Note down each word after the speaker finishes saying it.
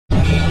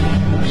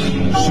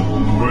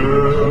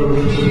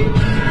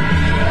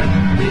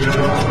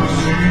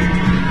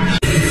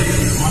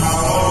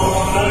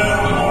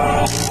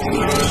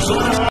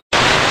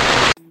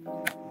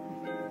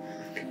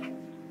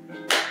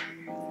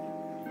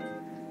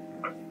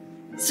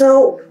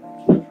So,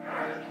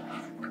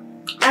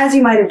 as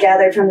you might have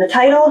gathered from the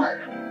title,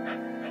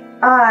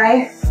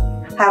 I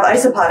have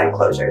Isopod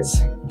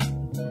enclosures.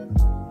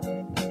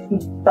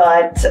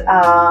 But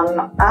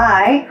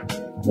I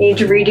need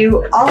to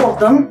redo all of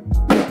them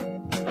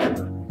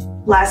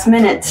last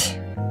minute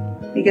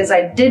because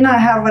I did not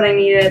have what I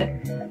needed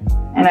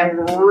and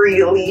I'm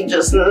really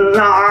just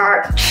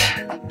not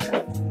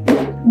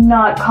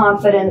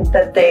confident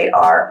that they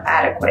are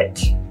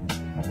adequate.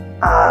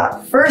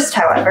 First,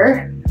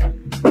 however,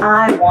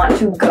 I want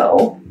to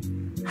go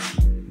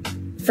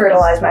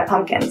fertilize my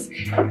pumpkins.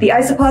 The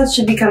isopods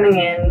should be coming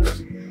in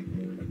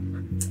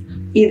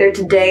either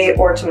today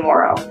or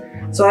tomorrow,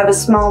 so I have a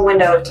small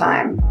window of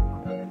time.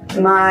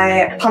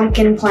 My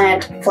pumpkin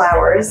plant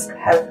flowers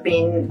have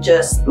been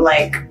just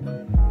like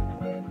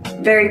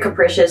very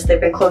capricious. They've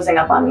been closing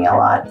up on me a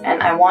lot,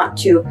 and I want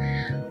to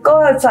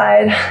go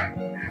outside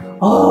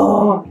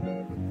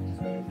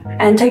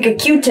and take a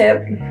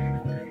Q-tip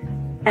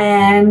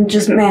and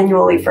just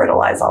manually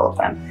fertilize all of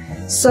them.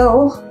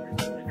 So,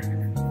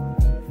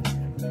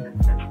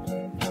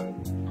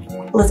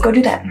 let's go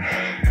do that.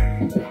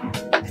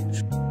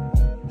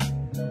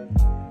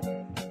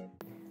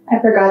 I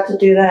forgot to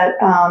do that,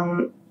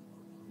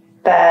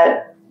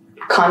 that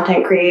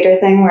content creator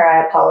thing where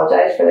I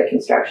apologize for the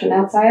construction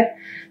outside.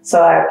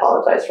 So I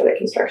apologize for the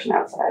construction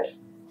outside.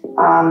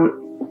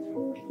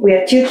 We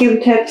have 2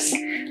 Q-tips.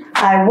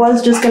 I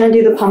was just gonna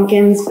do the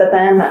pumpkins, but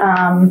then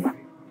I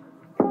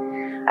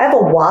have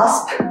a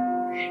wasp,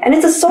 and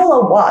it's a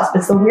solo wasp.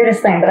 It's the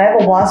weirdest thing, but I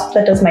have a wasp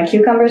that does my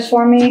cucumbers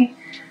for me.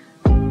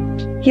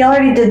 He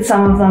already did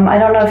some of them. I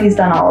don't know if he's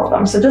done all of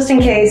them. So just in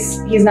case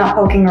he's not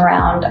poking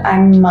around, I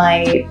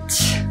might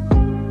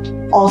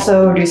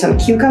also do some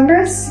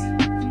cucumbers.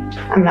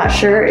 I'm not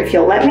sure if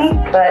he'll let me,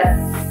 but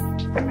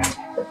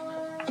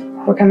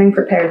we're coming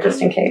prepared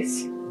just in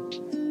case.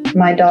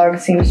 My dog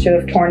seems to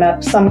have torn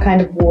up some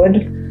kind of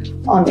wood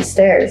on the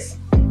stairs.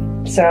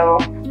 So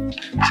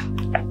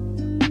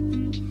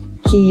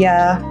he,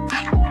 I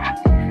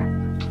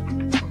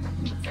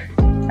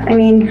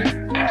mean,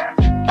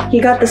 he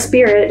got the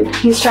spirit.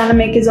 He's trying to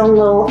make his own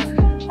little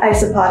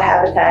isopod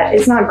habitat.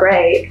 It's not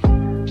great,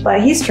 but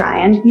he's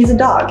trying. He's a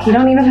dog. He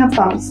don't even have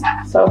thumbs,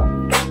 so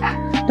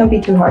don't be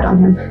too hard on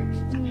him.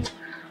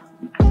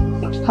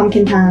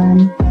 Pumpkin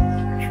time.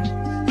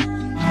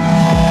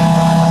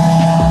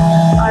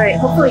 All right,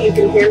 hopefully you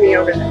can hear me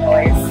over the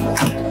noise.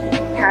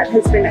 Cat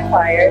has been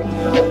acquired.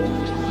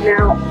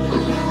 Now,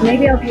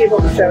 maybe I'll be able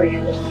to show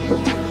you,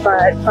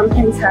 but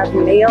pumpkins have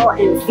male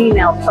and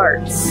female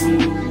parts.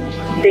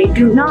 They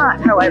do not,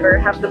 however,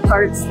 have the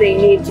parts they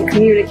need to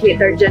communicate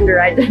their gender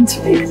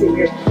identity to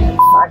you.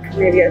 Fuck,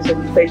 maybe I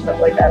shouldn't say stuff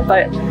like that,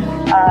 but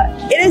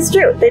it is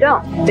true. They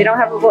don't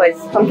have a voice.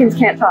 Pumpkins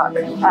can't talk.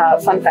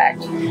 Fun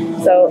fact.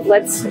 So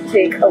let's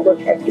take a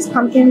look at these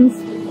pumpkins.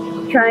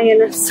 Try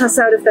and suss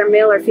out if they're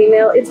male or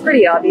female. It's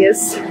pretty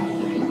obvious.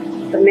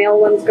 The male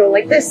ones go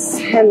like this,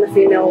 and the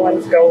female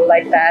ones go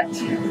like that.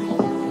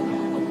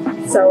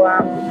 So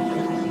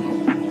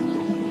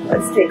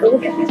let's take a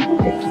look at these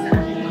pumpkins.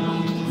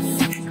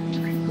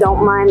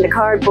 Don't mind the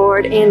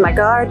cardboard in my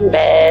garden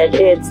bed.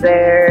 It's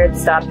there to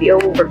stop the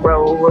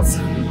overgrowth.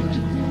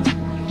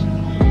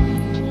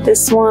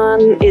 This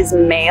one is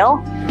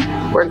male.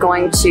 We're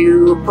going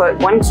to put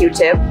 1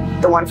 Q-tip,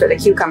 the one for the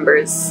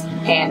cucumbers,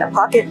 in a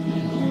pocket.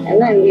 And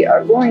then we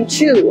are going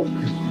to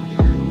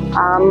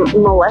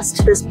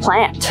molest this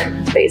plant,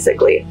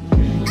 basically.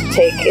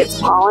 Take its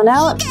pollen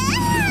out.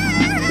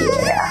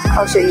 Yeah,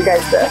 I'll show you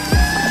guys the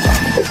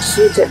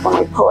Q-tip when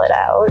we pull it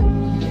out.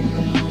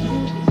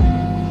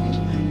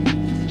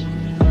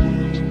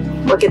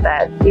 Look at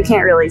that. You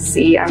can't really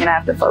see. I'm gonna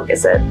have to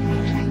focus it.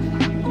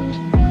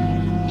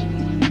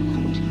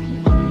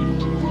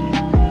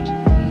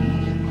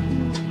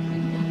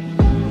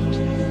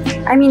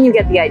 I mean, you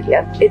get the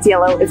idea. It's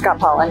yellow, it's got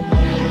pollen.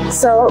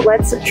 So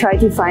let's try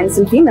to find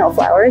some female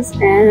flowers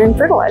and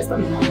fertilize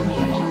them.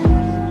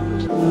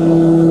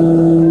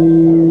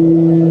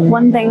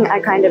 One thing I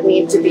kind of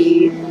need to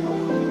be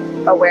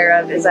aware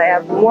of is I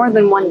have more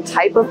than 1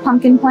 type of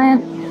pumpkin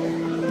plant.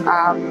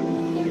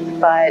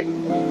 But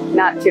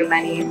not too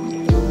many.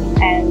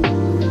 And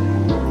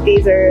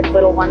these are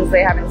little ones,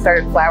 they haven't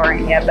started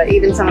flowering yet, but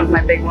even some of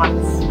my big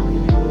ones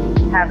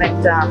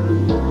haven't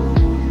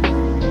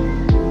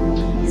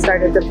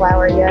started to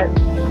flower yet.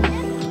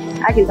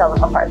 I can tell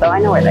them apart though, I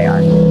know where they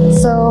are.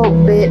 So,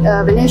 bit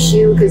of an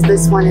issue because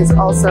this one is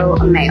also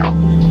a male.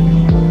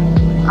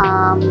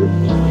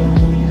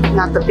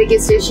 Not the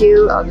biggest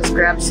issue, I'll just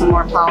grab some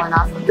more pollen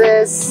off of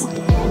this.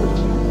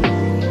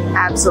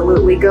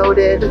 Absolutely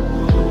goated.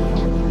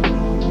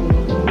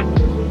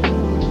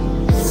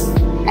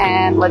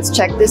 And let's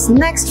check this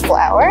next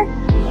flower,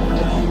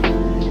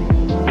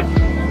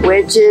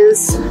 which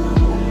is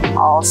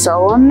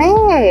also a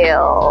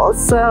male.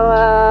 So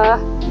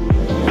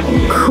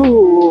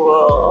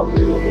Cool.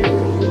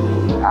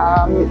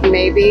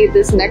 Maybe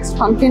this next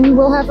pumpkin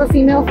will have a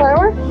female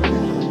flower?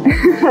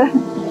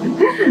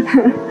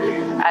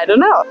 I don't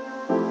know.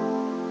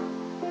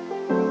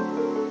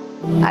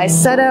 I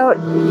set out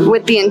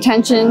with the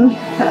intention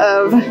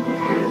of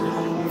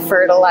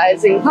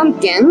fertilizing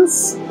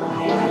pumpkins.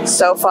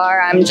 So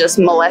far, I'm just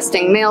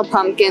molesting male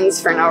pumpkins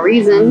for no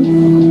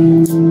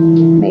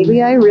reason.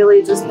 Maybe I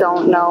really just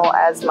don't know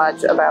as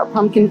much about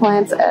pumpkin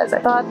plants as I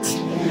thought.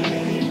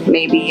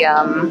 Maybe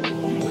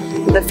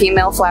the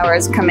female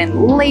flowers come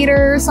in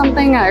later or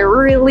something. I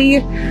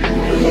really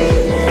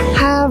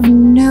have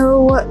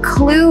no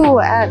clue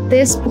at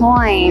this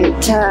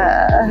point.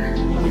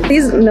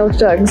 These milk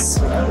jugs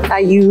I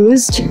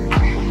used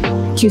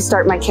to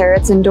start my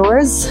carrots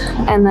indoors,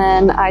 and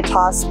then I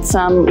tossed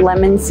some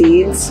lemon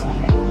seeds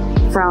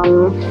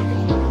from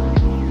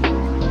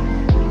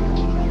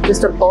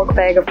just a bulk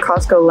bag of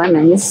Costco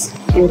lemons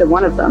into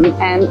one of them,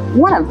 and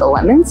one of the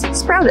lemons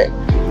sprouted.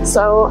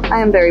 So I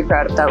am very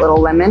proud of that little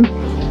lemon.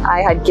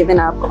 I had given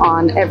up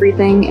on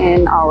everything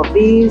in all of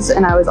these,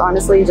 and I was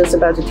honestly just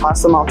about to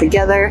toss them all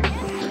together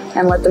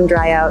and let them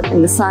dry out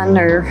in the sun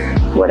or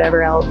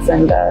whatever else,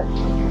 and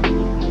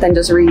then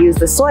just reuse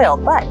the soil,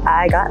 but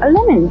I got a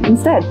lemon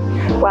instead.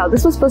 Wow,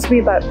 this was supposed to be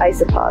about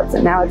isopods,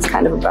 and now it's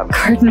kind of about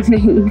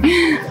gardening.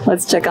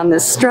 Let's check on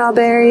this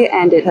strawberry,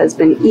 and it has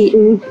been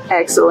eaten.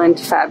 Excellent,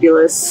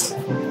 fabulous.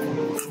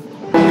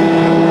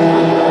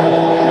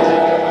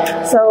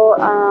 So,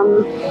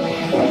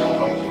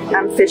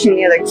 I'm fishing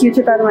the other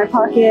Q-tip out of my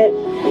pocket.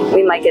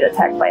 We might get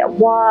attacked by a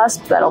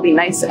wasp. That'll be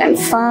nice and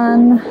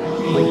fun.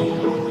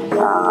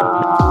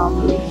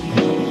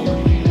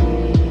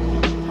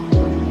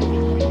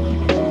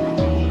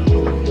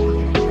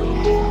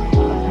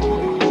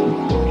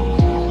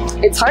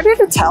 It's harder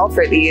to tell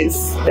for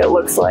these, it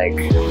looks like.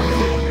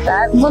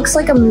 That looks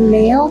like a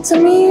male to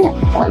me.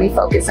 Let me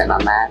focus in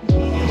on that.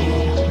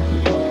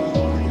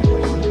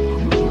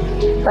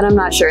 But I'm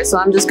not sure, so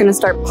I'm just gonna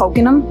start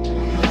poking them.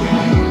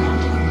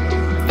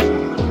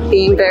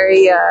 Being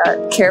very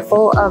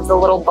careful of the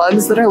little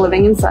bugs that are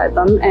living inside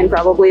them and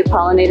probably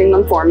pollinating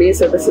them for me,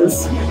 so this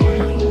is,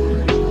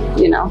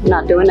 you know,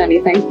 not doing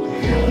anything.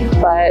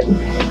 But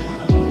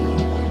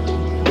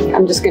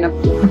I'm just gonna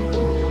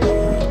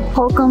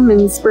poke them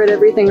and spread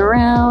everything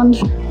around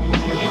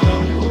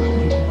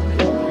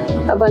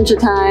a bunch of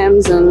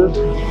times, and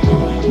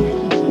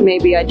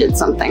maybe I did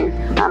something.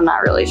 I'm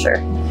not really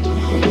sure.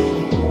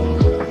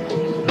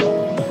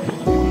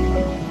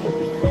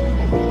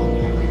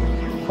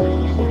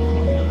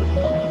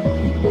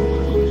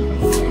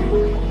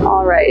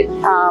 All right,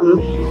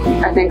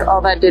 I think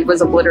all that did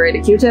was obliterate a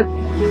Q-tip.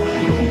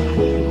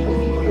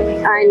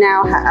 I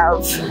now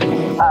have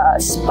a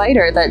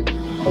spider that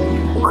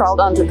crawled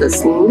onto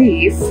this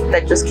leaf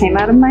that just came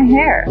out of my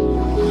hair.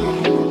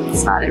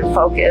 It's not in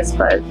focus,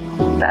 but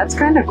that's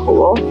kind of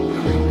cool.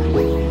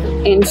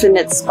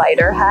 Infinite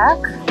spider hack,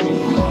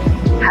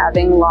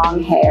 having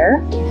long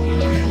hair.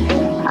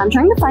 I'm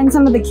trying to find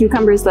some of the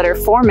cucumbers that are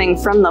forming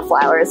from the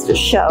flowers to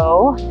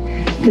show,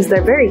 because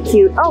they're very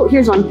cute. Oh,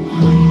 here's one.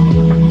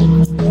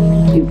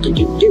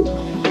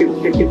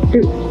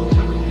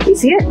 You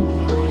see it?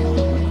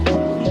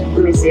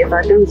 Let me see if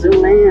I can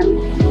zoom in.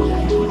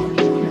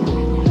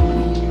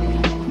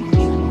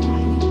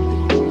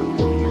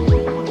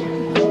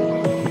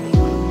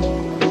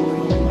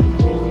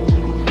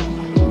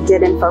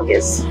 Get in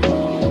focus.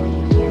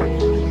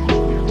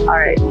 All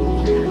right,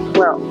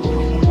 well,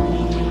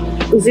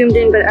 zoomed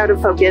in but out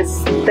of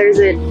focus. There's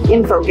it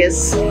in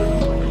focus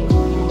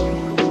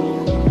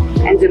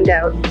and zoomed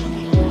out.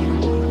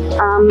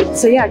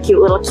 So yeah, cute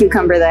little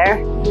cucumber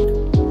there.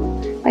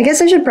 I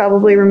guess I should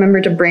probably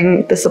remember to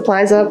bring the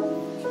supplies up.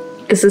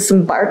 This is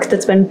some bark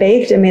that's been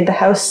baked and made the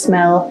house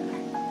smell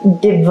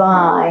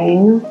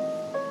divine.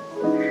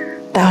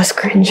 That was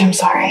cringe, I'm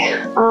sorry.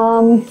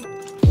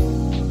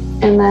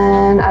 And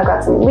then I've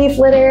got some leaf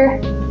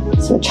litter,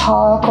 some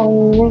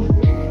charcoal,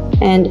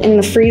 and in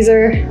the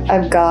freezer,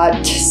 I've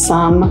got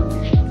some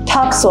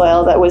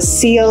topsoil that was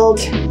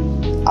sealed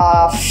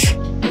off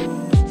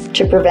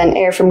to prevent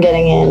air from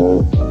getting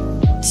in,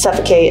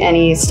 suffocate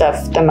any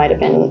stuff that might have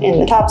been in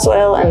the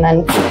topsoil, and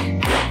then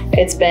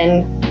it's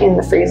been in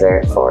the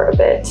freezer for a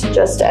bit,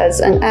 just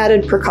as an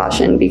added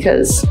precaution,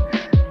 because,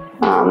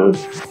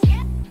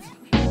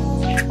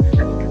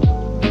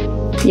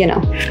 you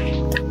know.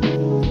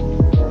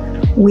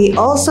 We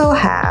also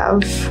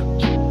have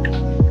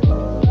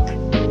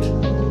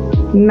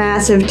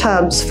massive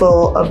tubs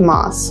full of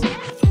moss.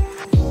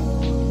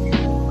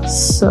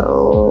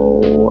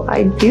 So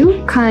I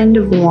do kind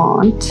of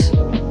want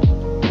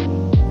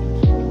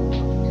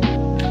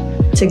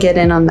to get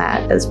in on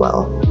that as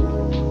well.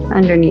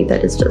 Underneath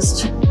it is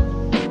just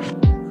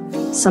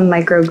some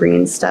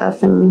microgreen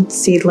stuff and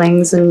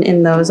seedlings, and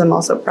in those I'm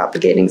also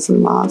propagating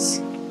some moss.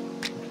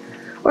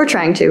 Or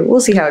trying to. We'll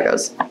see how it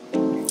goes.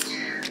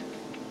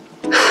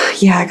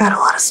 Yeah, I got a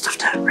lot of stuff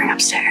to bring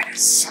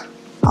upstairs.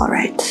 All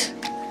right,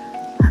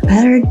 I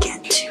better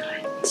get to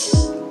it.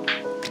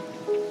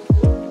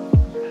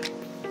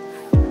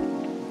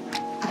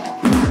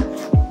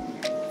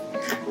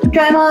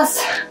 Dry moss,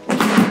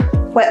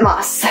 wet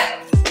moss.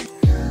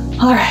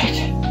 All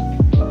right.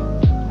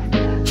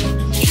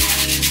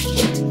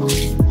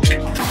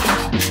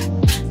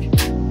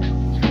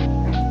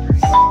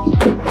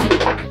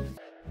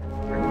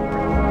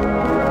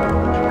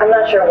 I'm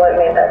not sure what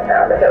made that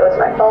sound, if it was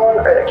my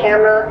phone or the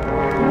camera,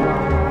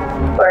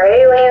 or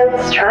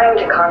aliens trying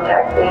to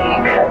contact me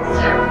because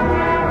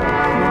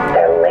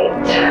they're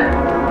late.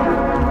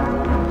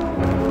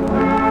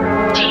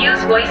 To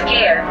use voice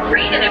care,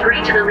 read and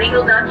agree to the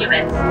legal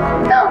documents.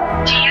 No.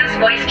 To use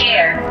voice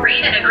care,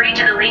 read and agree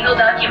to the legal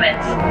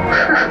documents.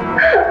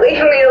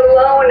 Leave me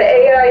alone,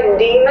 AI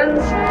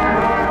demons.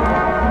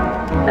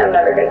 I'm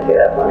never gonna do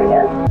that one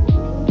again.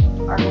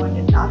 Are going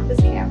to knock this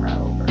camera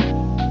over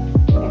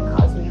and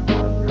cause me a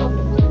lot of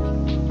problems.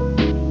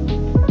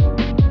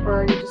 Or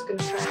are you just gonna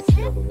try and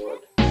steal the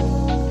wood?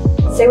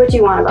 Say what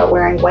you want about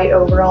wearing white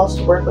overalls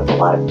to work with a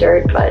lot of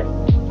dirt, but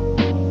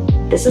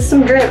this is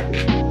some drip.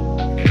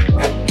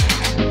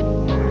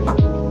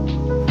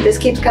 This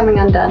keeps coming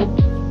undone.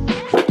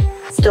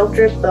 Still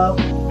drip though.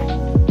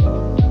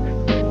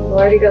 I've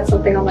already got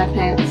something on my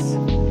pants.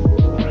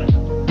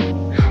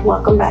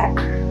 Welcome back.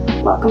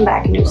 Welcome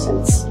back,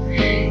 nuisance.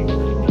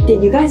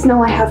 Did you guys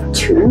know I have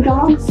 2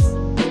 dogs?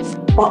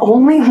 But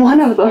only one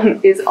of them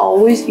is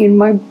always in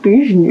my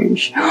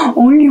business.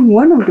 Only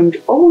one of them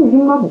is always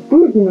in my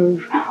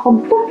business.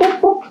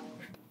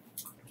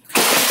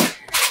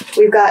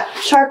 We've got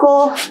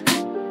charcoal,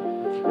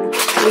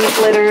 leaf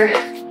litter,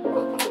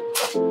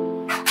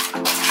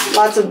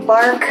 lots of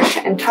bark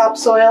and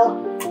topsoil.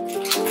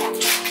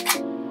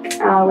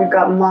 We've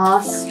got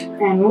moss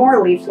and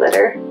more leaf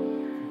litter,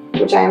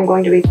 which I am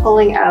going to be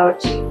pulling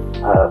out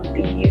of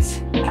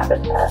these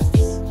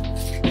habitats.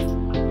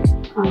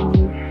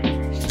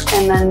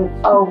 And then,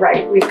 oh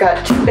right, we've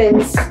got 2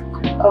 bins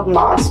of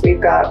moss.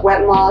 We've got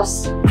wet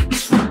moss.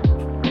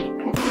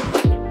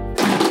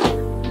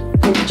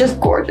 It's just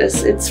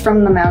gorgeous. It's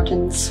from the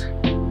mountains.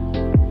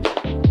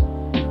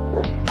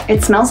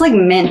 It smells like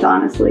mint,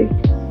 honestly.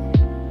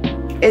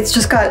 It's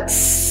just got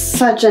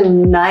such a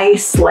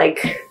nice,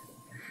 like,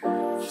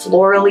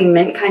 florally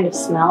mint kind of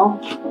smell.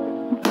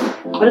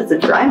 What does the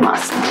dry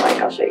moss smell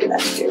like? I'll show you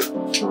that too.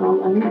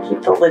 I'm gonna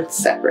keep the lid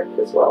separate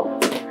as well.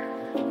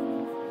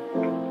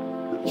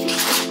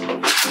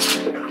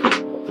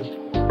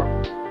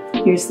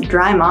 Here's the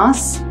dry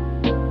moss.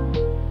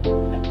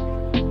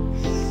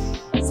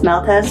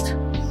 Smell test.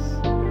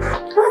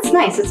 Oh, it's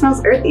nice. It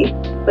smells earthy,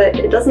 but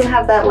it doesn't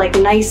have that like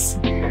nice,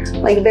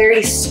 like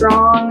very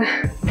strong.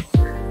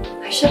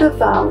 I should have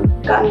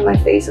gotten my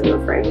face in the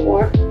frame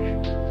more.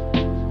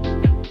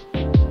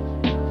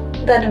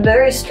 That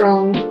very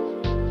strong,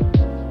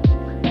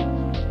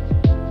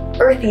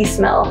 earthy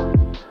smell.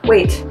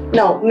 Wait,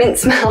 no, mint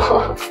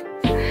smell.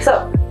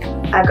 So,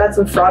 I've got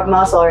some frog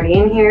moss already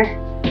in here.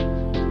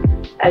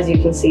 As you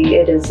can see,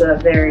 it is a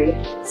very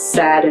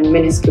sad and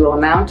minuscule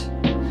amount.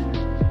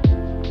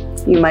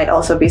 You might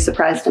also be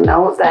surprised to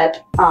know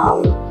that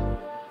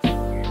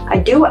I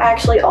do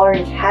actually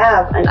already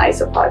have an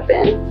isopod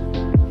bin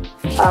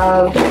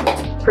of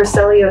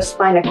Procelio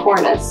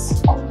spinacornis.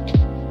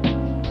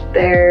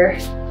 They're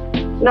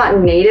not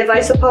native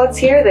isopods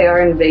here, they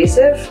are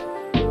invasive,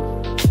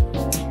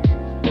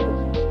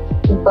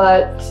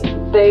 but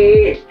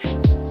they,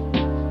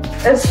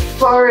 as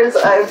far as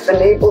I've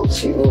been able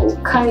to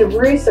kind of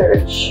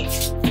research,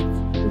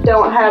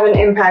 don't have an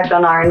impact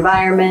on our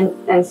environment,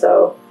 and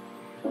so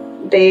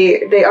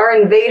they are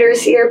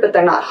invaders here, but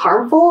they're not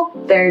harmful.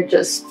 They're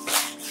just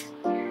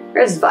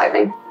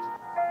vibing.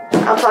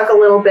 I'll talk a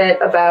little bit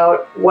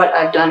about what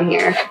I've done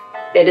here.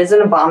 It is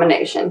an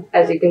abomination,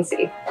 as you can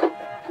see.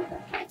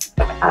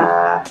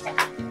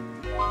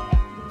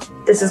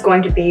 This is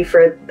going to be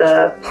for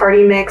the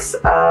party mix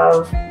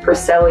of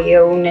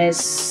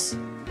Procelionis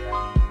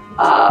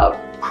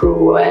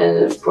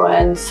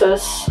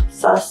pruensis,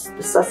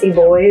 the sussy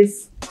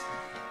boys.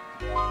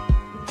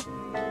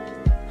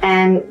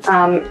 And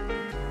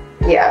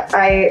yeah,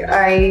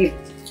 I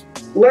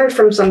learned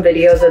from some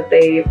videos that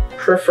they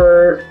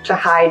prefer to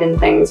hide in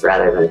things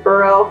rather than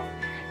burrow.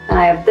 And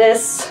I have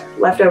this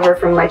left over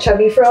from my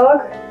chubby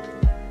frog,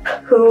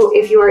 who,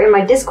 if you are in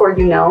my Discord,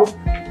 you know,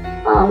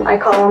 I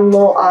call him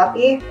Lil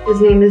Oppie.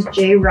 His name is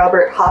J.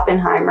 Robert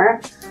Hoppenheimer.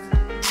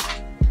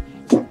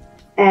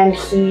 And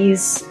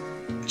he's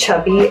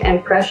chubby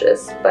and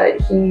precious, but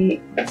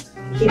he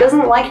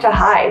doesn't like to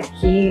hide.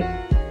 He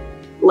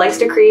likes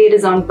to create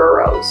his own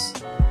burrows.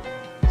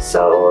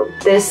 So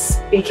this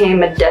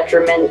became a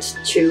detriment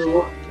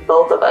to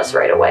both of us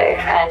right away,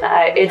 and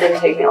it didn't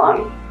take me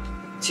long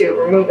to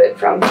remove it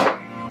from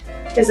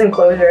his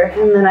enclosure.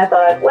 And then I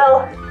thought,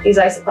 well, these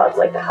isopods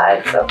like to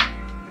hide, so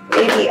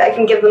maybe I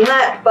can give them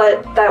that,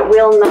 but that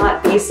will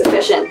not be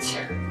sufficient.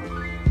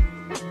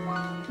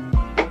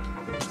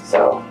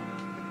 So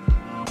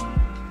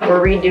we're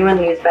redoing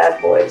these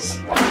bad boys.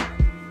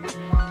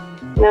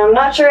 Now I'm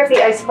not sure if the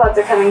isopods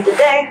are coming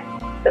today,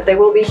 but they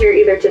will be here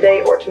either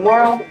today or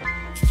tomorrow.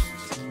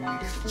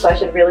 So I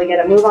should really get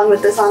a move on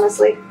with this,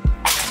 honestly.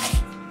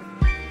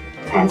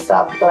 And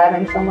stop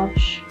blabbing so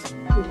much.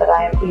 but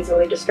I am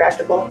easily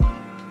distractible.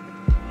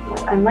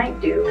 What I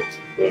might do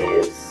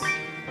is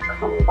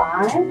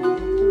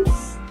combine.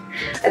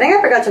 I think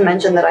I forgot to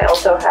mention that I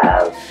also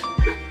have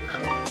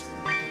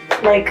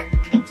like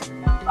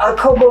a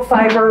cocoa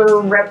fiber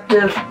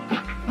reptive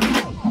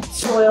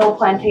soil,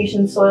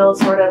 plantation soil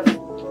sort of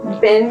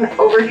bin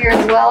over here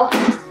as well.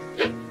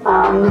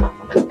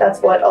 That's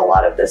what a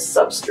lot of this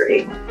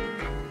substrate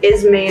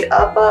is made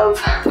up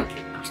of,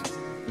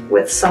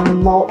 with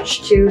some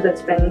mulch too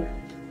that's been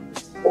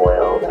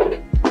boiled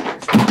and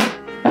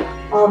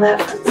all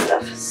that fun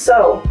stuff.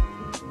 So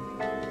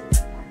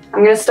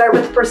I'm gonna start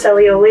with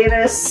Porcellio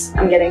laevis.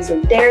 I'm getting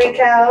some dairy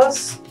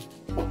cows,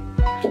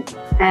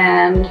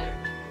 and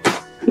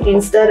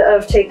instead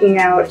of taking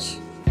out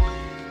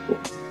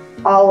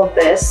all of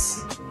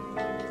this,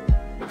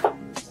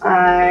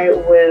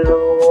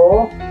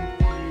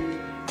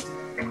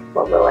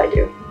 what will I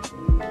do?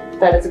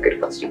 That is a good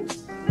question.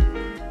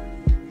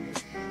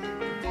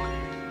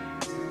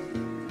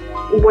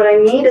 What I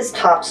need is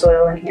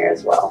topsoil in here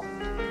as well.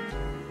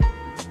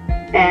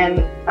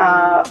 And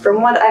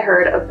from what I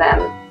heard of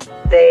them,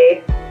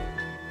 they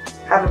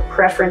have a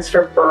preference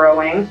for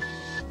burrowing.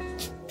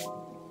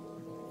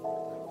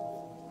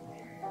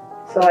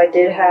 So I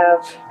did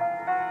have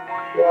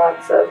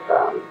lots of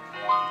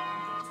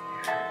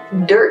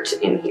dirt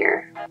in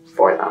here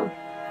for them.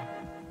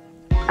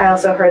 I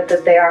also heard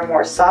that they are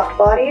more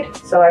soft-bodied,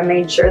 so I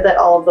made sure that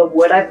all of the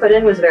wood I put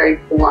in was very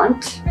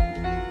blunt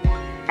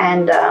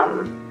and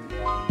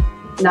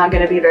not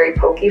going to be very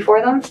pokey for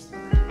them,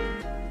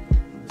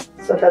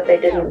 so that they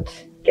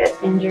didn't get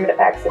injured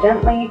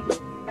accidentally.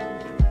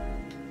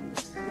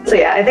 So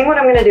yeah, I think what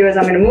I'm going to do is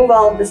I'm going to move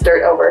all of this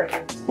dirt over.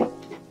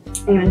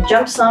 I'm going to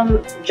dump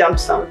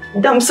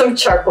some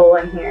charcoal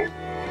in here.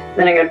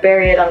 Then I'm going to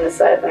bury it on this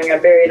side, then I'm going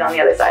to bury it on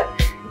the other side.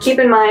 Keep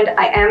in mind,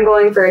 I am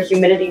going for a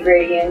humidity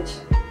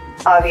gradient,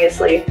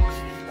 obviously.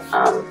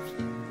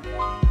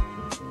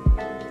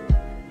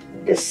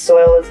 This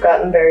soil has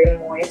gotten very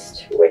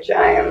moist, which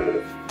I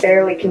am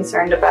fairly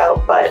concerned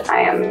about, but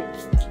I am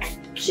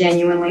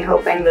genuinely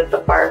hoping that the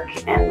bark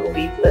and the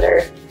leaf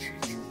litter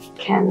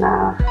can,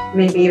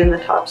 maybe even the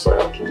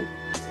topsoil can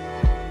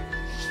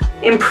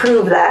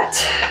improve that,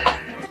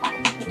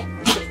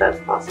 if that's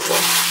possible.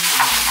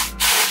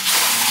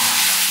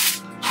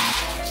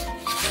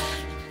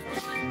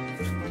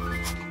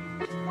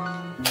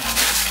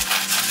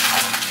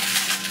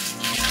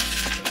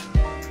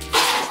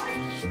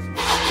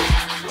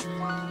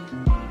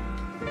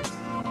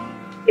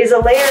 Is a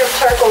layer of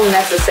charcoal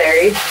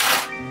necessary?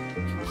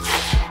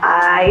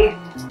 I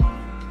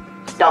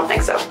don't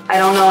think so. I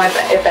don't know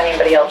if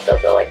anybody else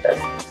does it like this,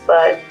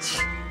 but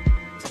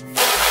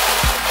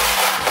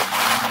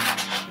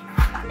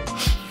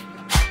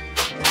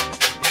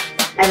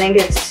I think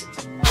it's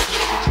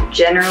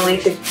generally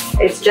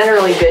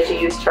good to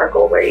use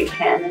charcoal where you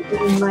can,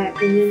 in my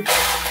opinion.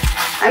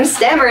 I'm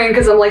stammering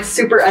because I'm like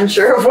super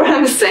unsure of what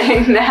I'm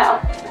saying now.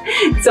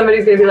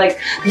 Somebody's gonna be like,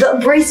 the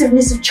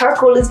abrasiveness of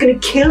charcoal is gonna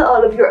kill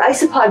all of your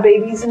isopod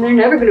babies and they're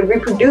never gonna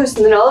reproduce,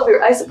 and then all of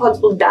your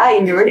isopods will die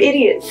and you're an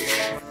idiot.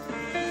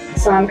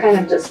 So I'm kind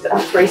of just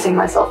bracing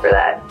myself for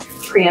that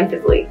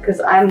preemptively,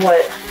 because I'm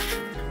what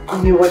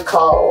you would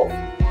call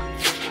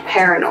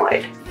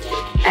paranoid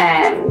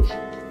and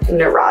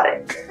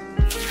neurotic.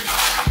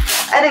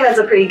 I think that's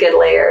a pretty good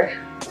layer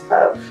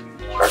of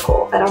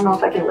charcoal. I don't know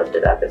if I can lift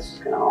it up. It's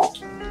just gonna all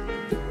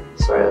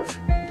sort of...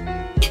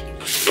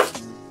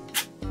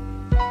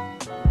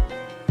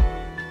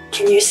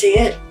 Can you see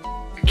it?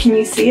 Can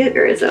you see it,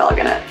 or is it all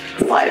gonna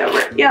slide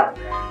over? Yep.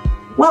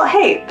 Well,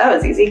 hey, that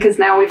was easy, because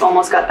now we've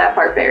almost got that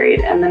part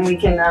buried, and then we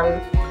can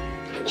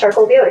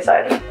charcoal the other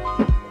side.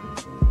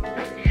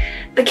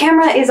 The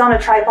camera is on a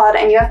tripod,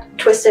 and you have to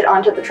twist it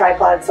onto the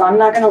tripod, so I'm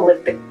not gonna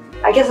lift the...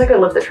 I guess I could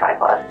lift the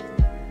tripod.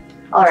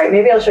 All right,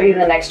 maybe I'll show you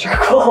the next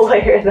charcoal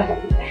layer then.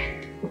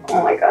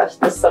 Oh my gosh,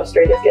 this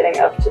substrate is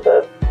getting up to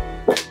the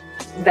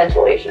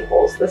ventilation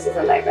holes. This is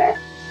a nightmare.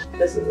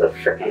 This is a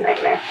freaking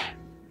nightmare.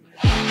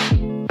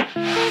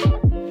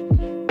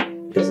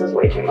 This is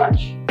way too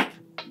much.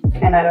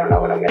 And I don't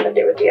know what I'm gonna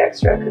do with the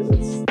extra, because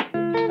it's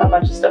a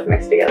bunch of stuff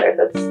mixed together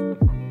that's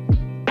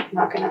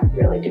not gonna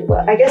really do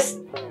well. I guess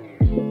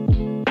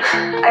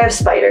I have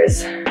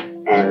spiders,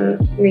 and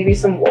maybe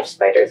some wolf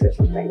spiders or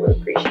something would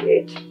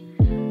appreciate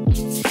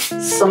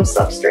some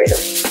substrate of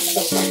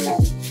some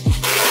kind.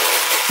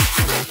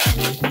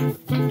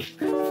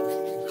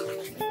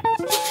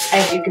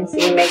 As you can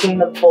see, making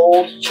the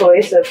bold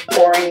choice of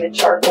pouring the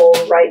charcoal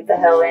right the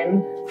hell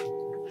in.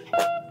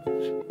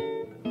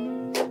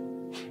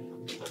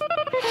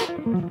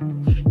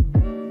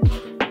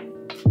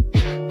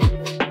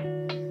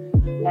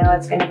 Now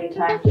it's going to be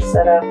time to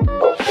set up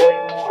hopefully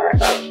more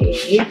of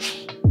a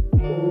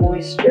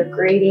moisture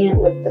gradient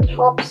with the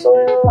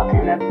topsoil,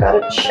 and I've got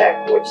to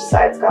check which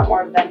side's got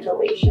more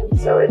ventilation.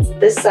 So it's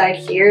this side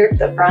here,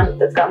 the front,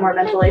 that's got more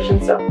ventilation.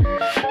 So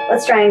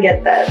let's try and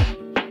get that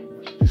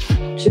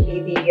to be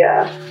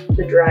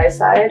the dry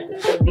side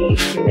of the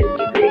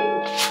humidity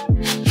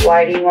gradient.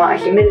 Why do you want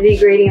a humidity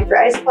gradient for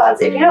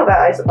isopods? If you know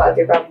about isopods,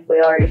 you're probably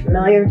already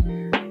familiar.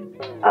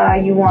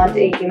 You want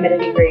a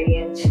humidity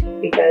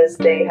gradient because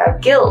they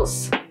have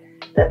gills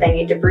that they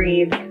need to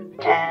breathe,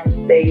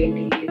 and they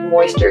need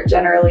moisture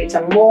generally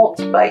to molt,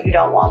 but you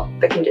don't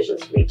want the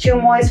conditions to be too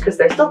moist because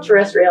they're still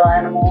terrestrial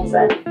animals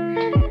and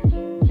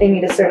they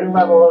need a certain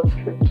level of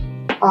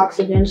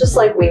oxygen, just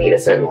like we need a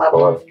certain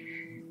level of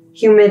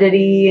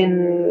humidity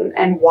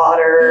and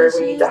water.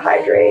 We need to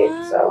hydrate,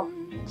 so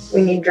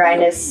we need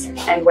dryness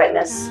and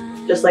wetness,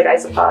 just like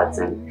isopods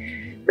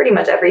and pretty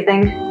much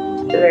everything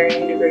to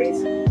varying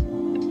degrees.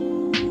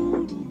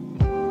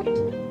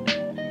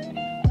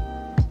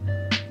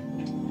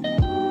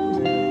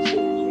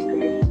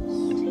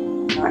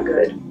 Not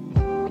good.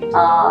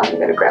 I'm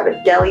gonna grab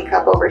a deli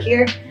cup over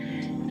here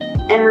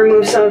and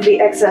remove some of the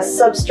excess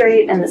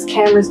substrate, and this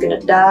camera's gonna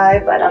die,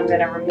 but I'm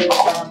gonna remove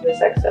some of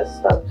this excess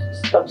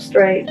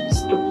substrate.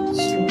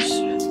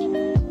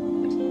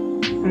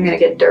 I'm gonna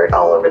get dirt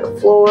all over the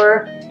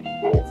floor,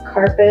 and it's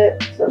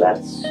carpet, so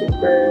that's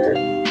super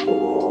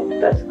cool.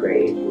 That's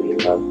great, we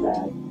love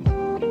that.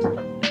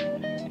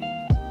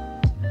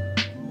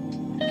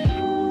 I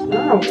don't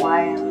know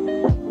why I'm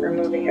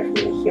removing it from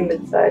the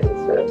humid side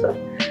instead of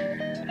the...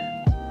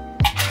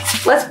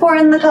 Let's pour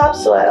in the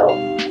topsoil.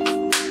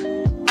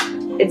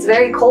 It's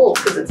very cold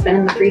because it's been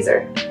in the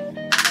freezer.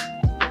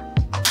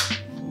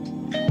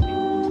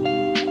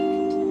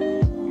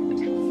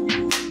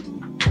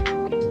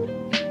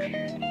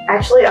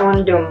 Actually, I want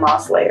to do a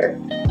moss layer.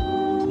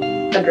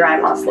 A dry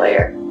moss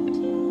layer.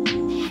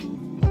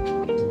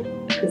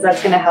 Because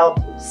that's going to help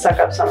suck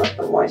up some of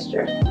the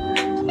moisture.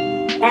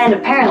 And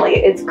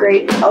apparently it's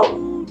great.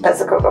 Oh, that's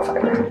the cocoa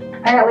fiber.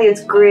 Apparently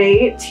it's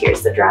great.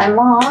 Here's the dry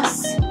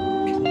moss.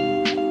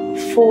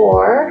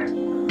 For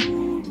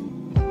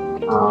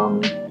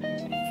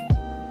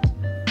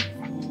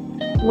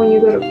when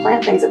you go to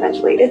plant things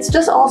eventually. It's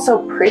just all so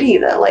pretty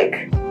that,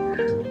 like,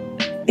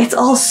 it's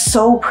all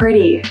so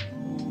pretty.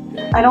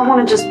 I don't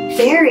want to just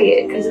bury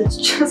it because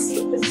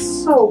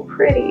it's so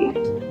pretty.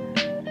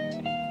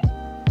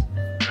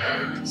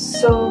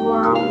 So,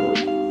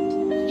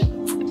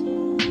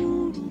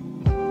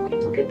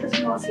 look at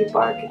this mossy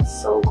bark. It's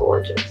so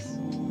gorgeous.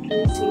 Can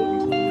you see?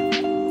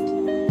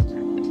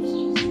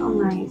 It's just so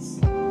nice.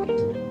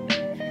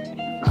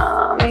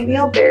 Maybe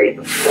I'll bury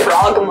the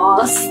frog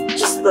moss,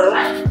 just the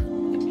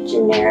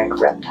generic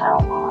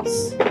reptile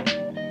moss.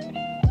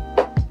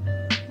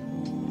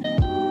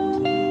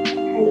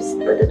 Kind of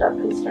split it up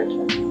and start to...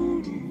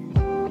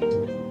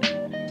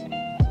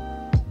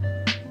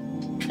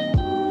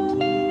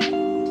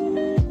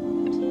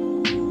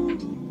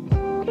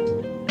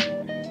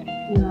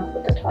 And I'll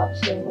put the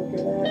topsoil over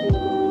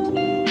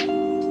that.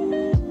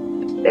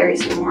 Bury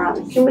some more on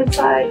the humid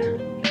side.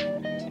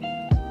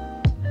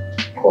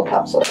 Cool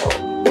topsoil.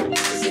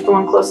 This is the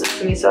one closest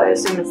to me, so I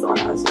assume it's the one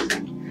I was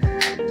using.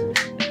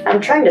 I'm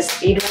trying to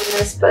speed run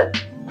this, but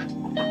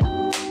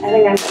I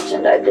think I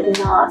mentioned I did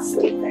not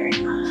sleep very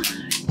much.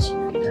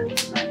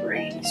 My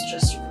brain is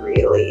just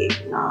really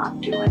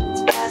not doing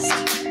its best.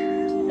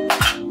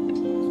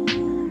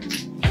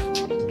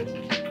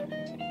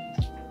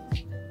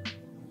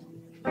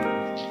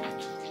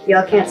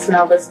 Y'all can't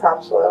smell this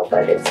topsoil,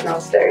 but it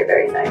smells very,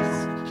 very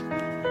nice.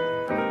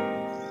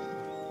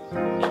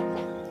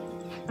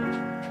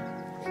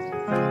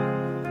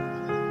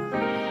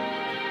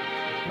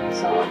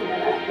 So I'm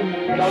gonna, in the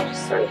middle,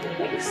 just sort of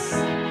mix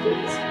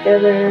these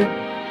together.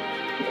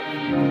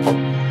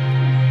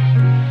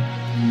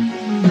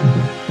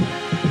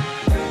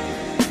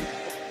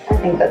 I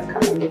think that's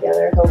coming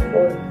together,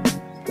 hopefully.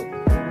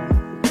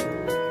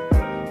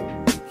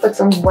 Put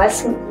some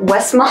West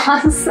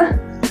moss,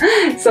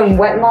 some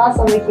wet moss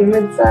on the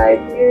humid side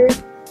here.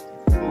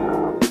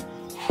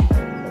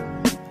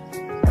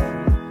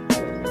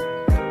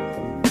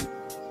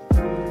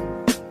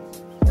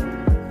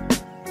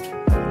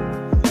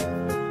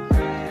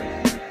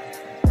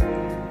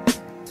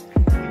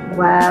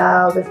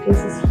 Wow, this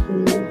piece is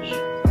huge.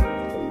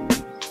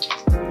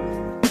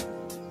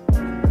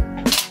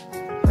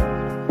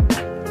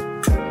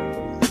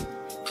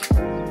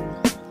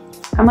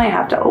 I might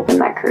have to open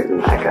that curtain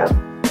back up.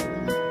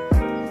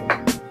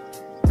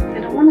 I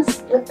don't want to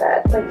split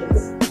that. Like,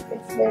 it's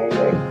very,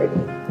 very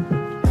pretty.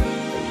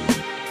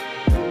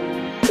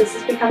 This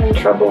is becoming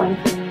troubling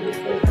for me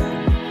because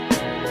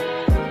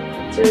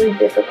it's really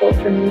difficult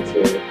for me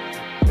to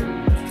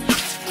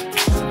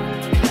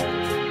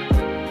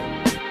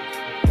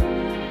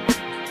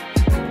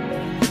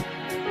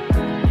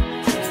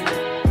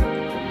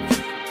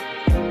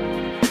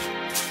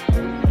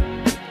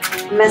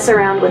mess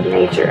around with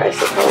nature, I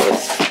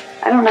suppose.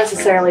 I don't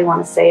necessarily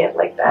want to say it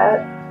like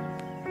that,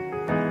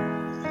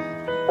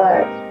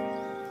 but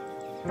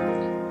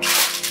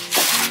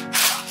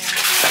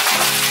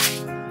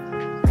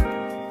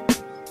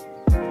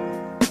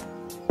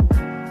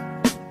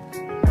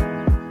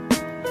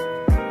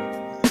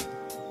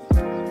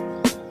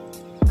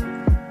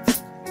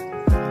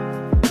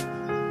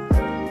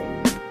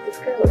this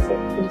guy looks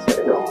like he's sort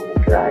of go on the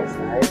dry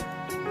side.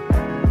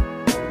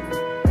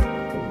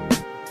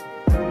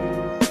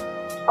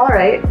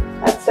 Alright,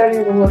 that's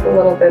starting to look a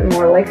little bit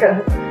more like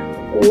a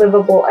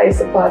livable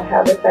isopod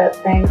habitat,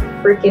 thank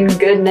freaking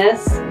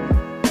goodness.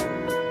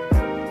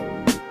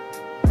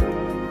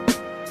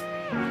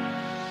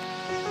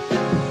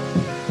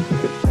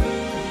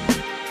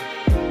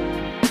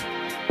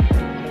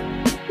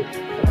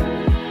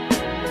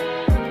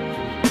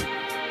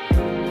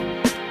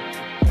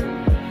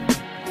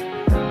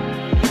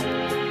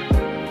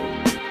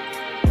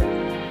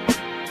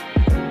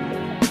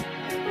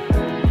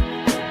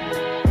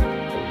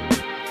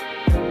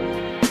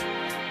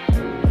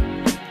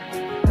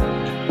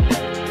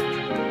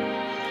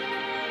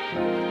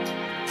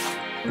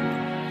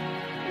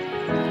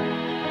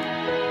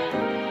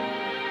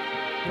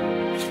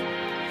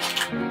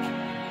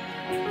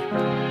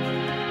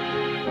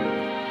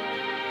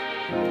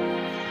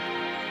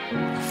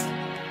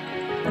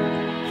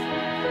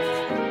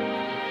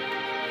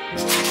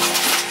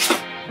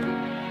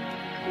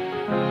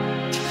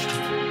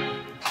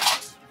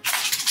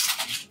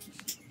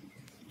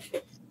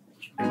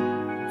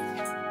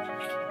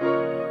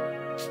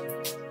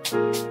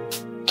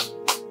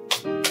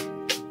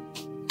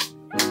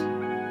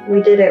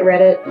 We did it,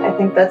 Reddit. I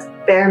think that's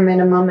bare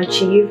minimum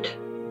achieved.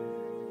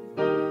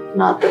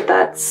 Not that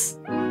that's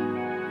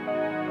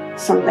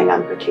something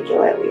I'm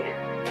particularly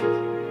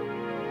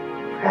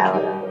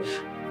proud of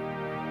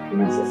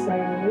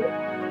necessarily.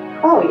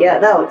 Oh yeah,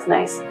 that looks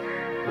nice.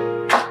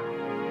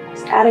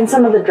 Just adding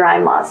some of the dry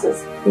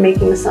mosses,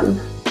 making some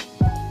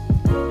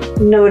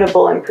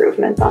notable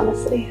improvements,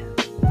 honestly.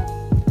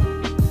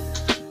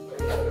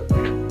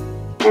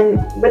 And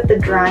with the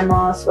dry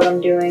moss, what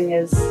I'm doing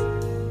is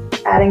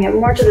adding it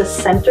more to the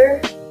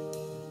center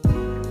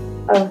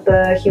of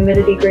the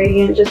humidity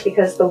gradient, just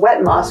because the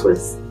wet moss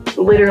was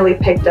literally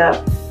picked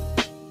up,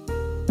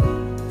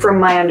 from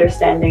my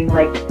understanding,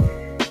 like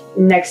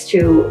next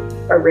to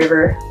a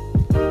river.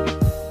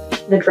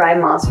 The dry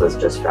moss was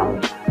just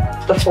from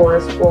the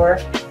forest floor.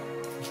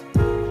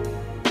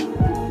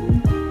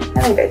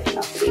 I think I have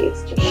enough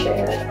leaves to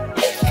share.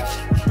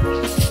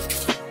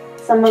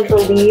 Some of the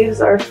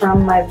leaves are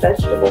from my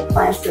vegetable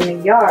plants in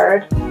the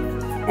yard.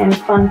 And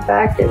fun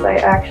fact is, I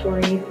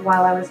actually,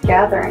 while I was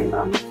gathering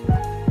them,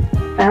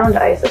 found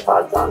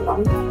isopods on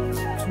them,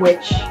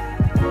 which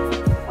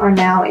are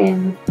now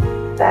in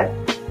that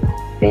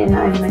bin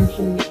I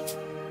mentioned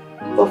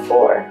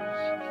before.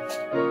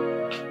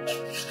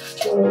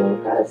 So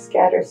gotta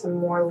scatter some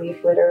more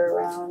leaf litter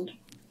around,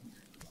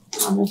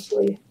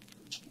 honestly.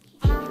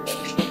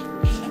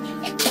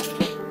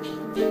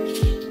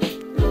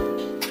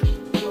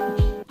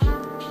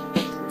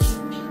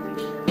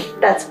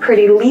 That's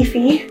pretty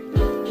leafy.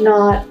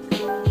 Not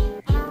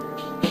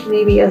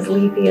maybe as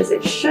leafy as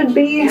it should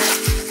be.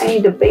 I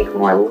need to bake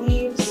more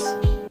leaves.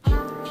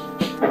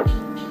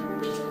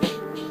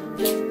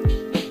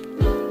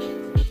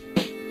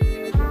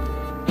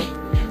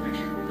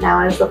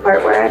 Now is the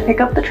part where I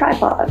pick up the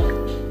tripod.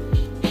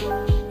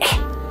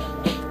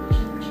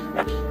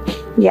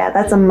 Yeah,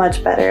 that's a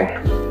much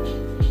better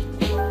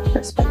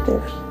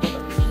perspective.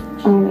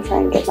 I'm gonna try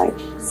and get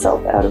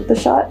myself out of the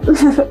shot.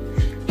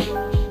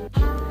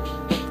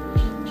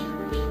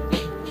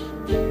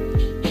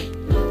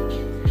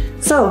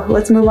 So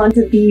let's move on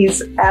to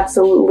these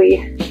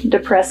absolutely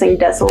depressing,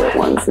 desolate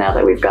ones now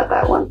that we've got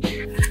that one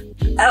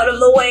out of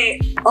the way.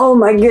 Oh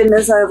my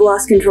goodness, I have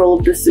lost control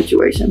of this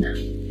situation.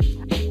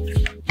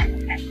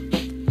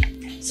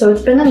 So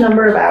it's been a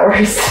number of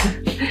hours.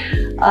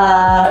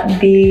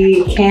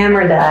 The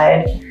camera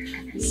died.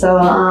 So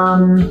I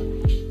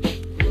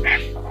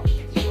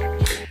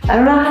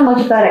don't know how much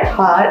of that I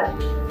caught.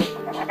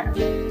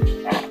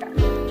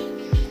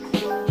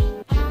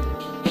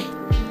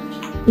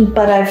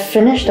 But I've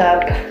finished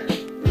up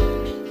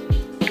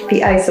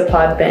the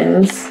isopod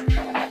bins,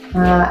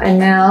 and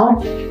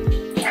now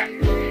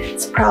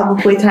it's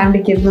probably time to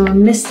give them a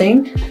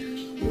misting.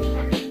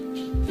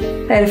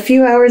 I had a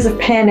few hours of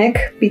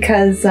panic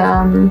because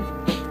I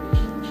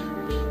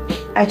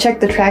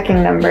checked the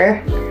tracking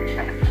number,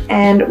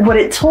 and what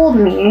it told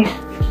me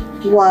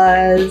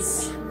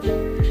was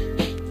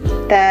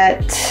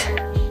that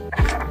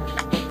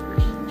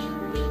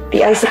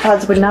the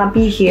isopods would not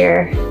be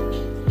here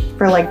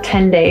for like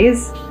 10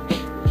 days,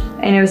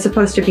 and it was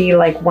supposed to be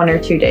like 1 or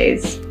 2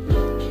 days.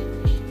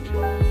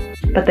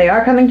 But they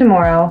are coming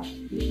tomorrow,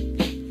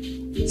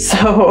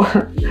 so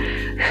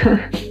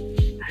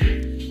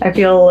I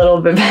feel a little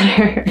bit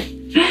better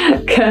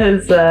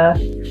because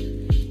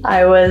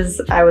I was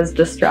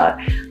distraught.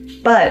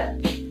 But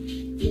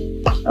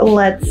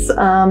let's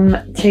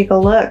take a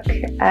look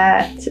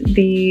at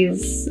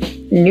these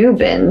new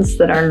bins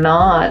that are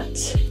not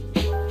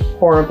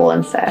horrible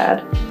and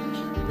sad,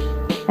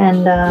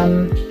 and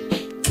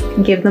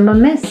give them a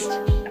mist.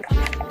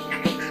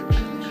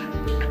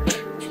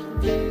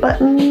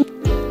 Button.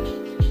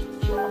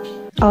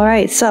 All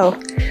right, so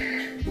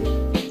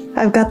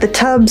I've got the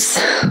tubs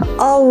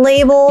all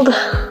labeled,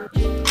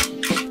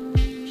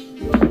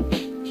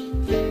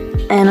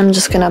 and I'm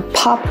just gonna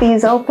pop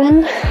these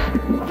open.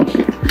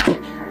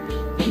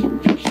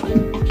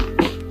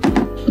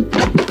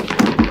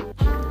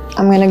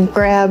 I'm gonna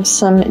grab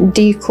some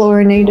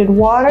dechlorinated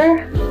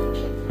water.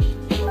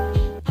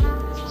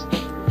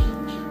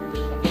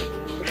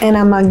 And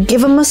I'm gonna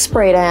give them a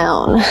spray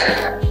down.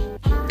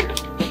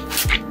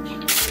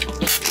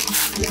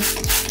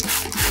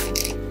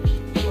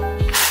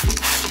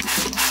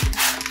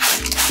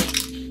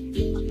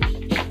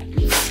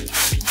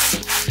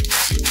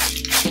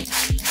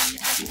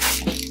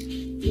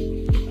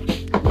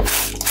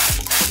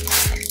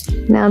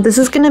 Now this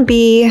is gonna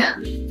be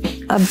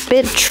a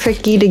bit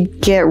tricky to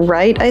get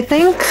right, I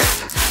think,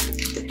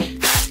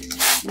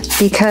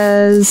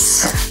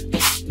 because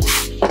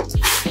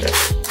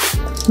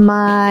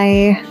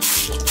my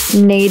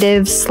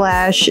native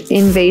slash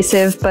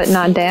invasive but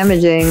not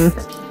damaging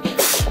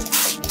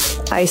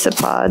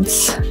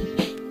isopods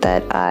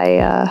that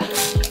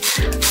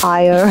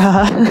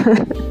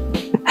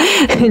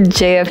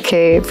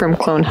JFK from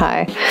Clone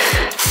High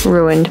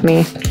ruined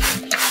me.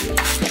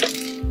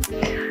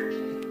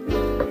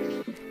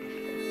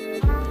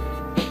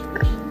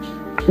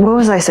 What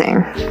was I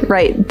saying?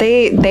 Right,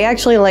 they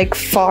actually like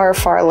far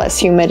less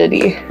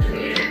humidity.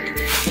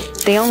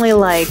 They only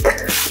like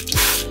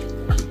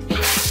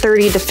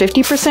 30 to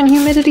 50%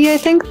 humidity, I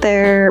think.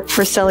 They're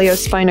Porcellio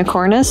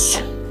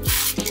spinicornis.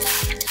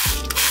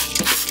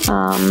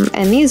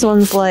 And these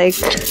ones like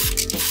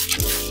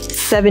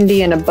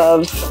 70 and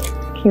above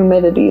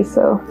humidity,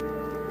 so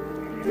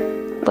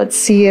let's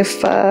see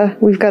if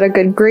we've got a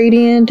good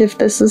gradient, if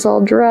this is all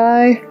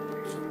dry.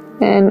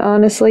 And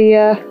honestly,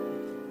 yeah,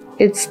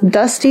 it's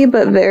dusty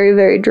but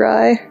very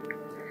dry.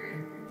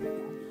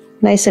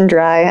 Nice and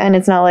dry, and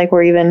it's not like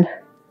we're even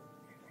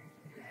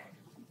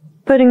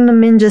putting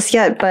them in just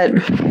yet, but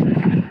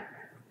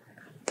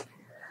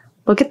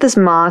look at this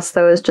moss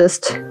that was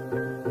just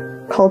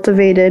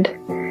cultivated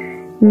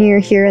near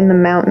here in the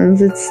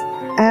mountains. It's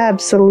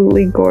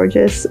absolutely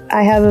gorgeous.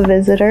 I have a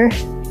visitor.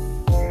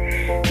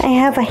 I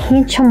have a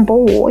handsome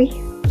boy.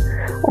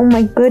 Oh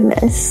my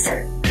goodness.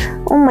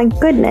 Oh my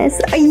goodness.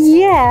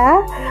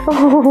 Yeah.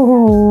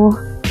 Oh.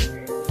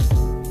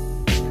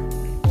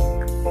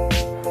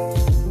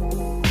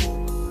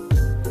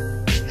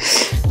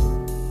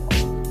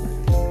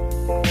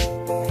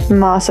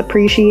 Moss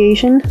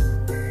appreciation.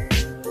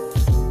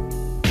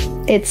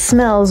 It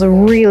smells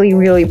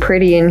really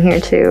pretty in here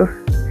too.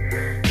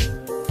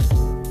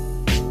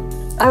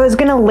 I was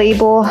gonna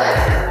label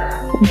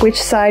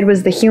which side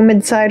was the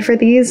humid side for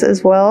these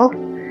as well,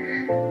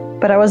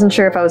 but I wasn't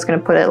sure if I was gonna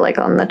put it like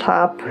on the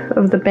top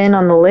of the bin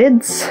on the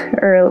lids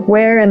or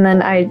where, and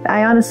then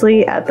I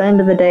honestly, at the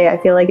end of the day, I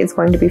feel like it's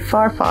going to be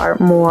far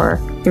more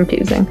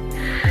confusing.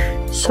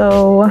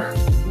 So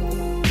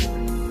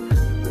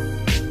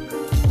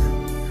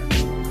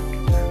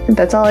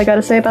that's all I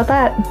gotta say about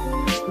that.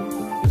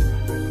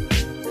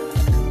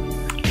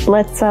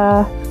 Let's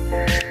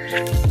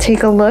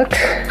take a look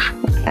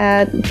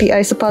at the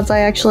isopods I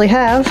actually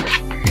have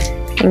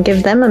and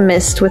give them a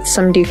mist with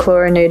some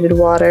dechlorinated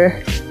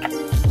water.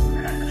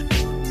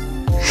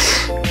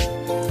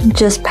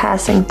 Just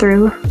passing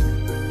through.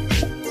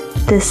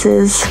 This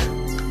is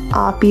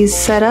Oppie's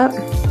setup.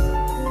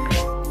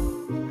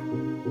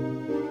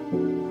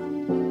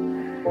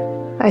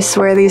 I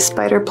swear these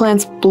spider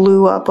plants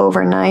blew up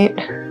overnight.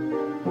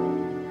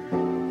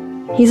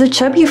 He's a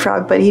chubby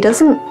frog, but he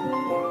doesn't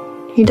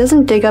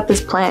dig up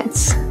his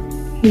plants.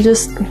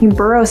 He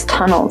burrows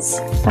tunnels.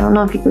 I don't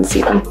know if you can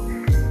see them.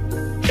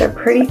 They're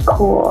pretty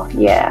cool,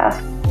 yeah.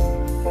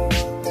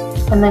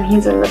 And then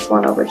he's in this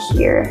one over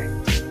here.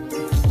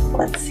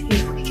 Let's see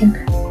if we can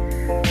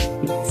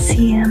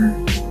see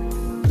him.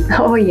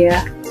 Oh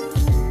yeah.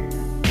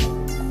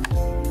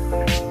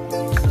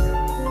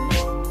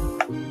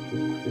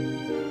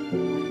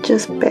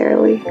 Just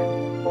barely.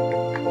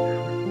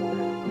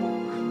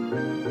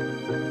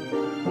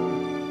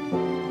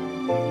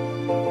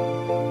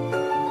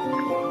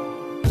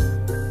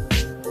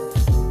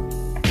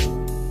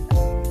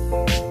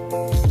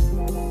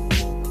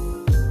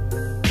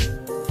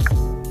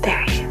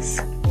 There he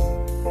is.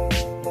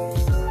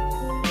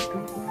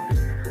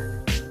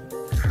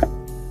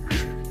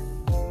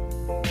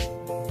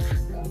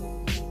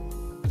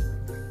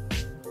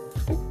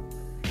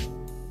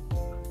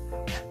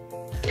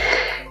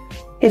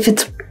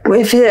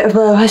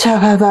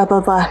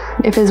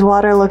 If his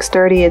water looks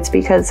dirty, it's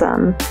because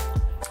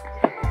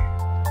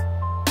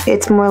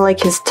it's more like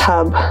his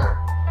tub.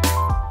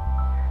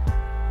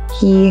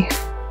 He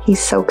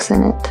soaks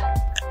in it.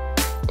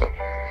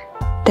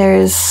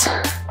 There's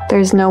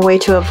no way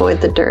to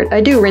avoid the dirt. I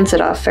do rinse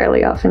it off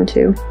fairly often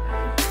too.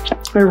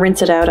 Or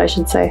rinse it out, I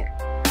should say.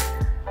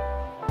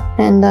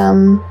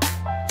 And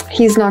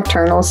he's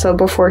nocturnal, so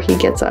before he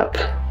gets up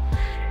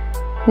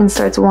and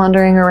starts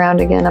wandering around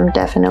again, I'm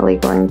definitely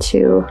going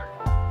to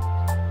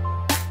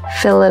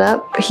fill it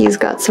up. He's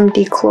got some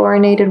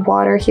dechlorinated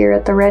water here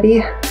at the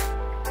ready.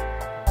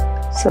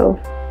 So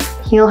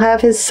he'll have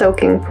his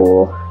soaking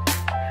pool.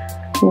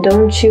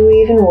 Don't you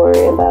even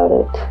worry about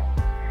it.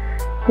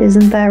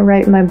 Isn't that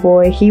right, my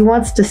boy? He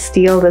wants to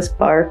steal this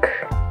bark.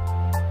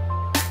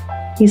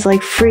 He's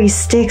like, free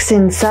sticks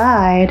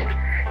inside.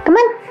 Come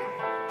on.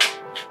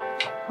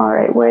 All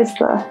right, where's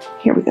the,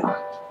 here we go.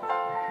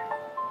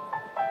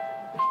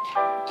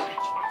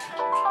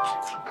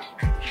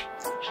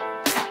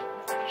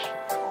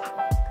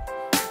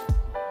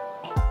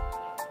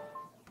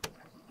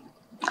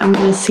 I'm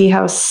gonna see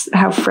how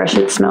fresh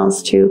it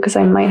smells too, because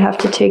I might have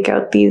to take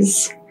out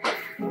these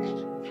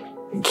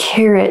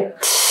carrot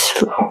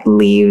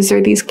leaves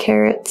or these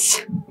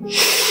carrots.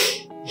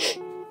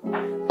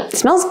 It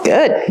smells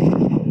good.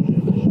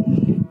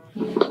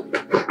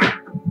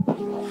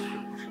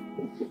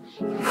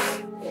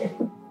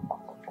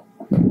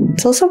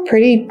 It's also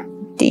pretty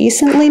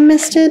decently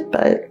misted,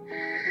 but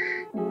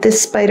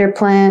this spider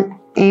plant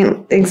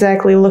ain't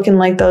exactly looking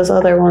like those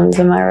other ones,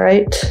 am I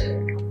right?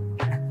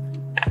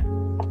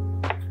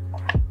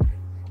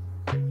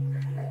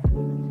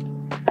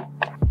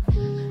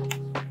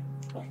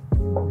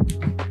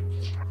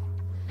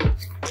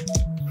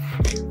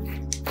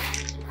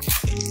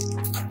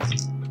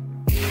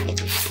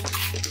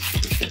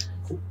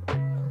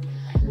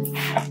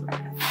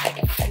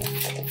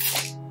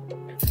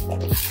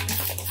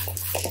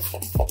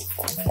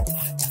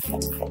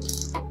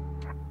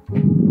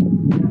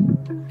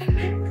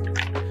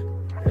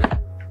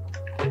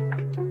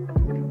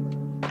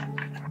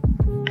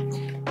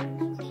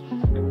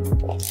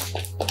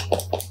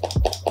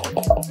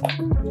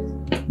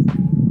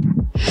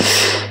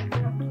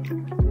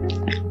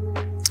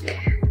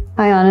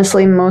 I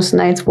honestly most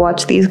nights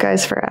watch these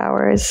guys for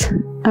hours.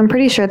 I'm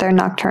pretty sure they're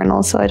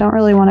nocturnal, so I don't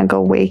really want to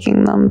go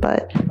waking them,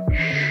 but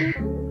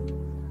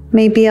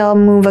maybe I'll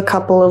move a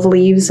couple of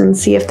leaves and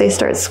see if they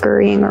start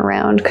scurrying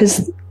around,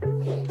 because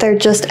they're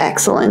just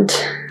excellent.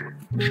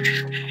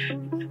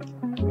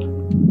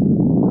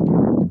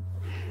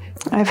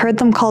 I've heard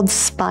them called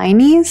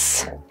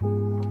spinies.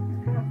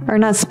 Or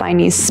not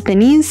spinies,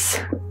 spinnies.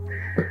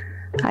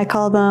 I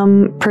call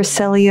them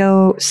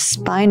Persellio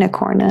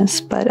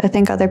spinicornis, but I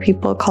think other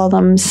people call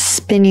them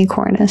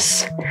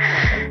spinicornis.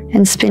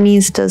 And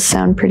spinnies does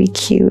sound pretty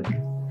cute.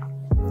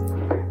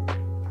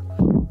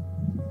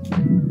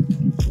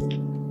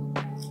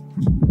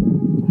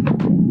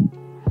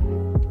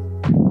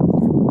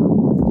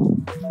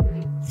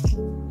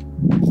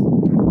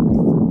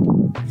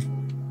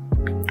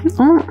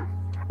 Oh.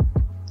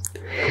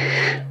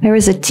 There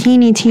was a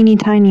teeny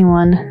tiny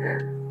one.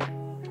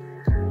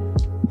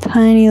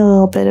 Tiny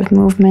little bit of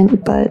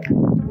movement, but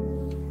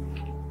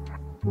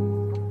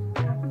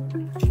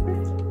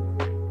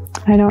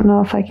I don't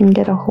know if I can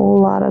get a whole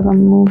lot of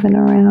them moving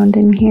around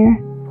in here.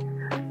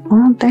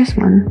 Oh, there's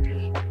one.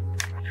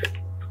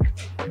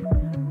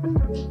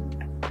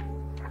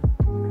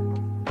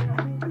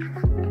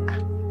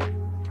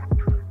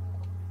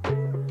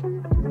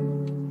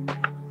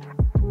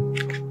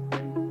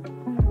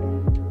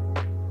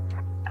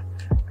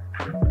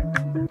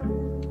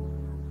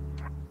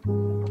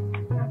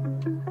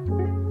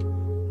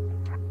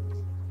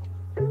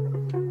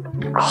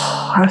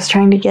 Oh, I was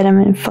trying to get him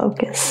in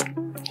focus.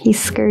 He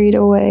scurried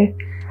away.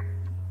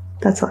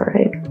 That's all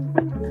right.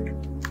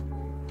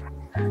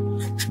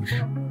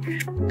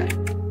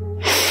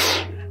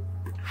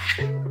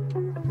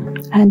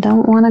 I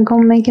don't want to go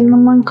making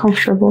them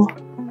uncomfortable.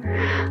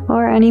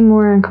 Or any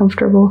more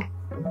uncomfortable.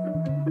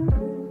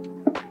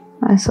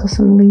 I saw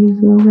some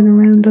leaves moving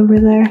around over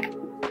there.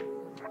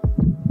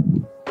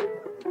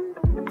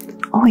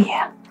 Oh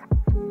yeah.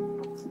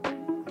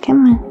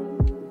 Come on.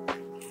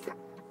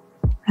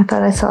 I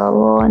thought I saw a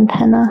little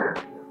antenna.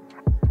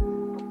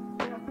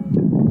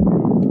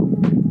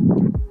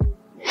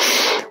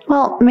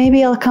 Well,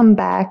 maybe I'll come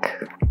back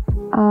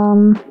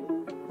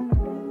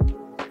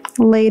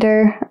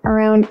later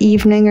around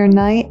evening or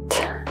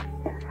night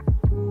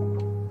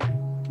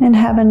and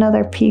have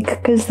another peek,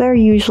 because they're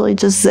usually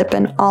just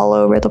zipping all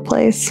over the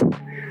place.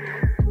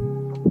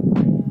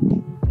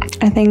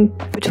 I think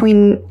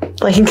between,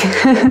 like,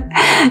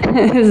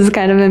 this is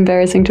kind of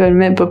embarrassing to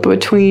admit, but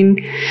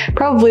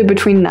probably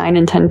between 9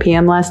 and 10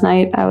 p.m. last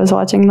night, I was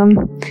watching them.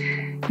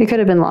 It could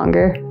have been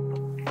longer.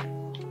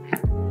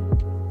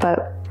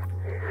 But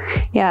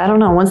yeah, I don't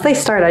know. Once they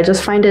start, I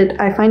find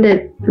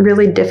it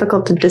really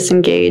difficult to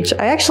disengage.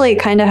 I actually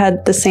kind of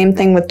had the same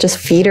thing with just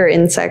feeder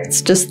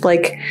insects. Just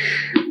like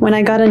when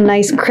I got a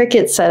nice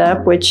cricket set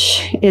up,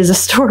 which is a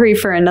story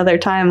for another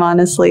time,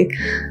 honestly.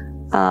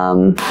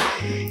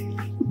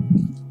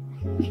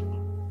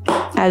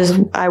 As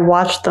I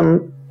watched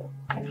them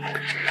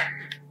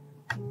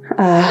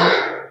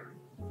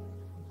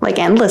like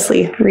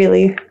endlessly,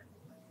 really.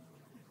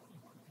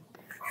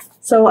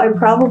 So I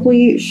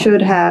probably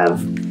should have,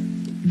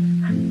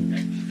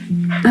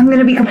 I'm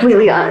gonna be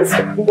completely honest,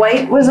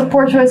 white was a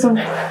poor choice of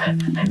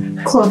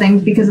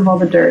clothing because of all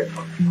the dirt.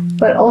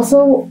 But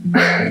also,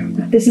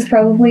 this is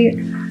probably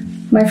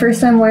my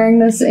first time wearing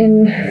this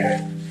in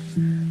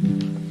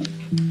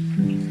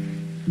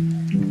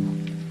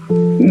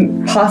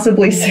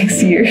possibly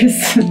 6 years.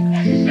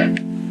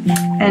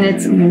 And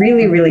it's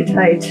really, really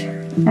tight.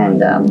 And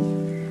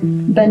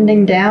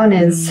bending down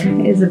is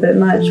a bit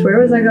much. Where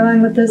was I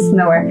going with this?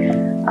 Nowhere.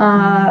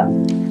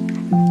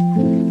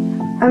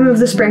 I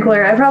moved the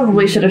sprinkler. I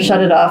probably should have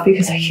shut it off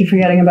because I keep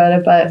forgetting about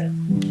it, but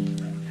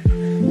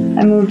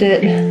I moved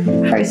it.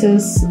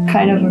 Prices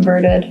kind of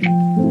averted.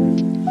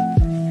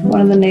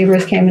 One of the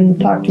neighbors came and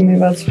talked to me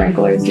about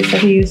sprinklers. He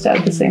said he used to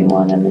have the same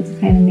one and it's a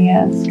pain in the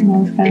ass. And I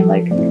was kind of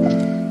like,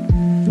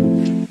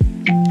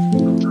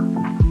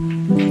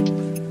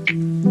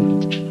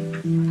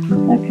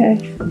 okay.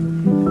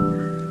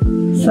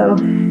 So,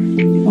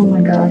 oh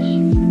my gosh.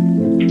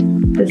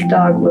 This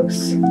dog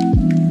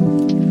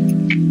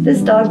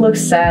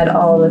looks sad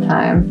all the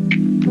time.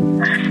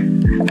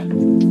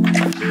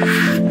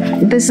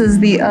 This is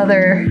the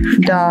other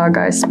dog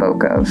I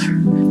spoke of.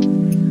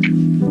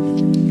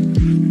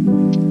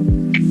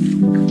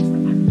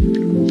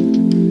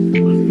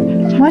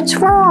 What's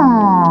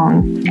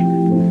wrong?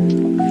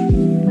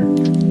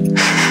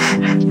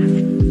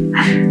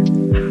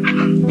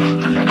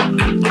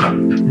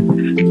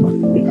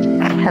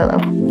 Hello.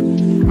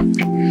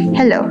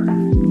 Hello.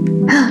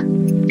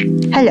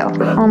 Hello.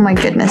 Oh my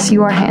goodness,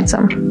 you are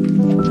handsome.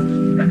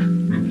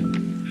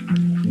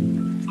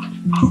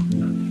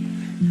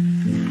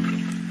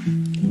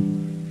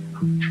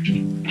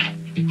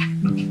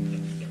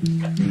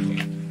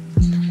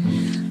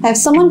 I have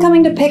someone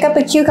coming to pick up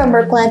a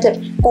cucumber plant at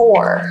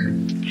 4.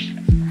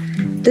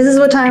 This is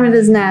what time it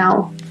is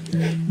now.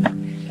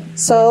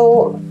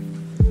 So,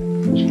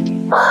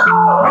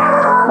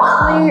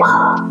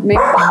 maybe.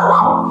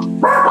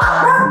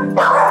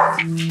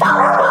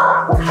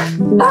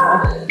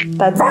 No,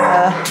 that's